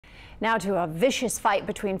Now to a vicious fight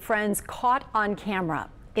between friends caught on camera.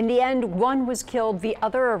 In the end, one was killed, the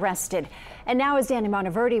other arrested. And now, as Danny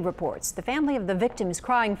Monteverdi reports, the family of the victim is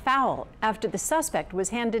crying foul after the suspect was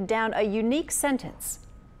handed down a unique sentence.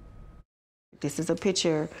 This is a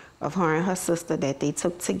picture of her and her sister that they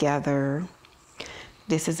took together.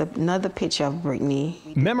 This is another picture of Brittany.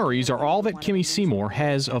 Memories are all that Kimmy Seymour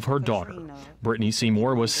has of her daughter. Brittany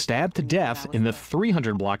Seymour was stabbed to death in the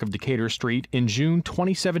 300 block of Decatur Street in June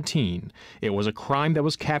 2017. It was a crime that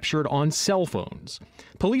was captured on cell phones.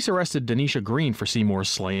 Police arrested Denisha Green for Seymour's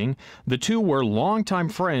slaying. The two were longtime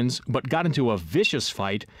friends, but got into a vicious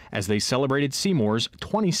fight as they celebrated Seymour's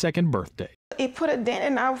 22nd birthday. It put a dent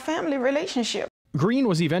in our family relationship. Green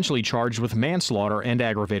was eventually charged with manslaughter and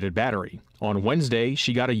aggravated battery. On Wednesday,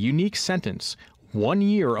 she got a unique sentence: 1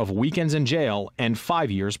 year of weekends in jail and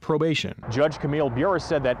 5 years probation. Judge Camille Burris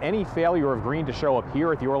said that any failure of Green to show up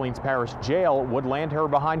here at the Orleans Parish Jail would land her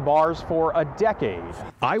behind bars for a decade.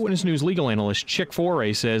 Eyewitness News legal analyst Chick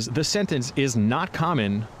Foray says the sentence is not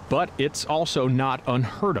common, but it's also not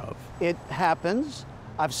unheard of. It happens.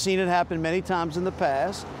 I've seen it happen many times in the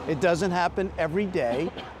past. It doesn't happen every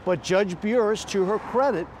day, but Judge Burris, to her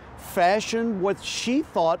credit, fashioned what she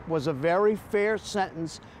thought was a very fair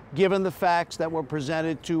sentence given the facts that were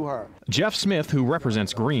presented to her. Jeff Smith, who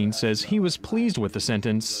represents Green, says he was pleased with the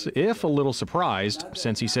sentence, if a little surprised,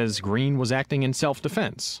 since he says Green was acting in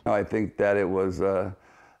self-defense. I think that it was a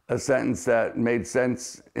sentence that made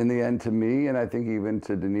sense in the end to me, and I think even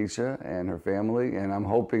to Denisha and her family, and I'm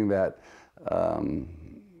hoping that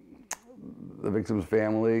the victim's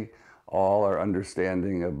family all are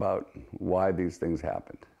understanding about why these things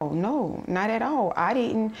happened. Oh, no, not at all. I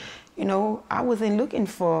didn't, I wasn't looking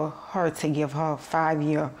for her to give her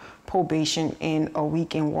 5-year probation and a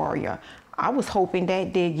weekend warrior. I was hoping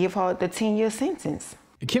that they'd give her the 10-year sentence.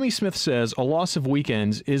 Kimmy Smith says a loss of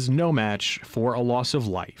weekends is no match for a loss of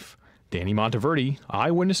life. Danny Monteverdi,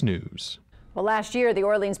 Eyewitness News. Well, last year, the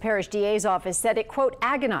Orleans Parish DA's office said it, quote,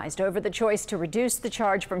 agonized over the choice to reduce the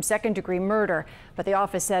charge from second-degree murder. But the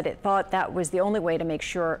office said it thought that was the only way to make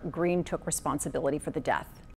sure Green took responsibility for the death.